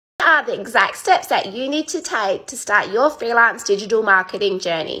Are the exact steps that you need to take to start your freelance digital marketing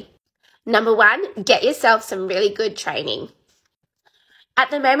journey. Number 1, get yourself some really good training.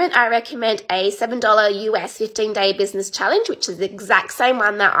 At the moment, I recommend a $7 US 15-day business challenge, which is the exact same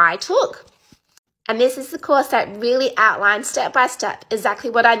one that I took. And this is the course that really outlines step by step exactly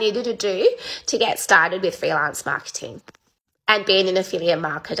what I needed to do to get started with freelance marketing and being an affiliate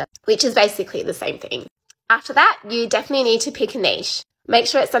marketer, which is basically the same thing. After that, you definitely need to pick a niche. Make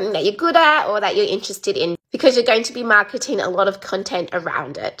sure it's something that you're good at or that you're interested in, because you're going to be marketing a lot of content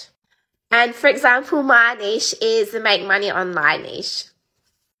around it. And for example, my niche is the make money online niche.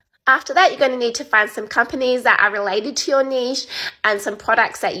 After that, you're going to need to find some companies that are related to your niche and some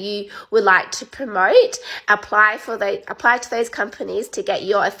products that you would like to promote. Apply to those companies to get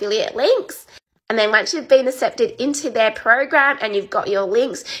your affiliate links. And then once you've been accepted into their program and you've got your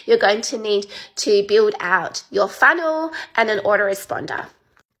links, you're going to need to build out your funnel and an autoresponder.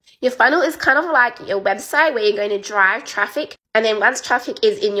 Your funnel is kind of like your website where you're going to drive traffic. And then once traffic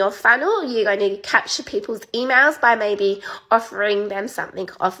is in your funnel, you're going to capture people's emails by maybe offering them something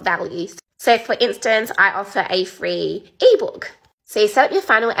of value. So for instance, I offer a free ebook. So you set up your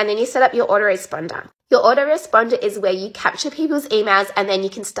funnel and then you set up your autoresponder. Your autoresponder is where you capture people's emails and then you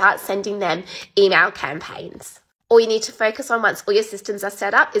can start sending them email campaigns. All you need to focus on once all your systems are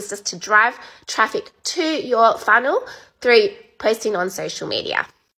set up is just to drive traffic to your funnel through posting on social media.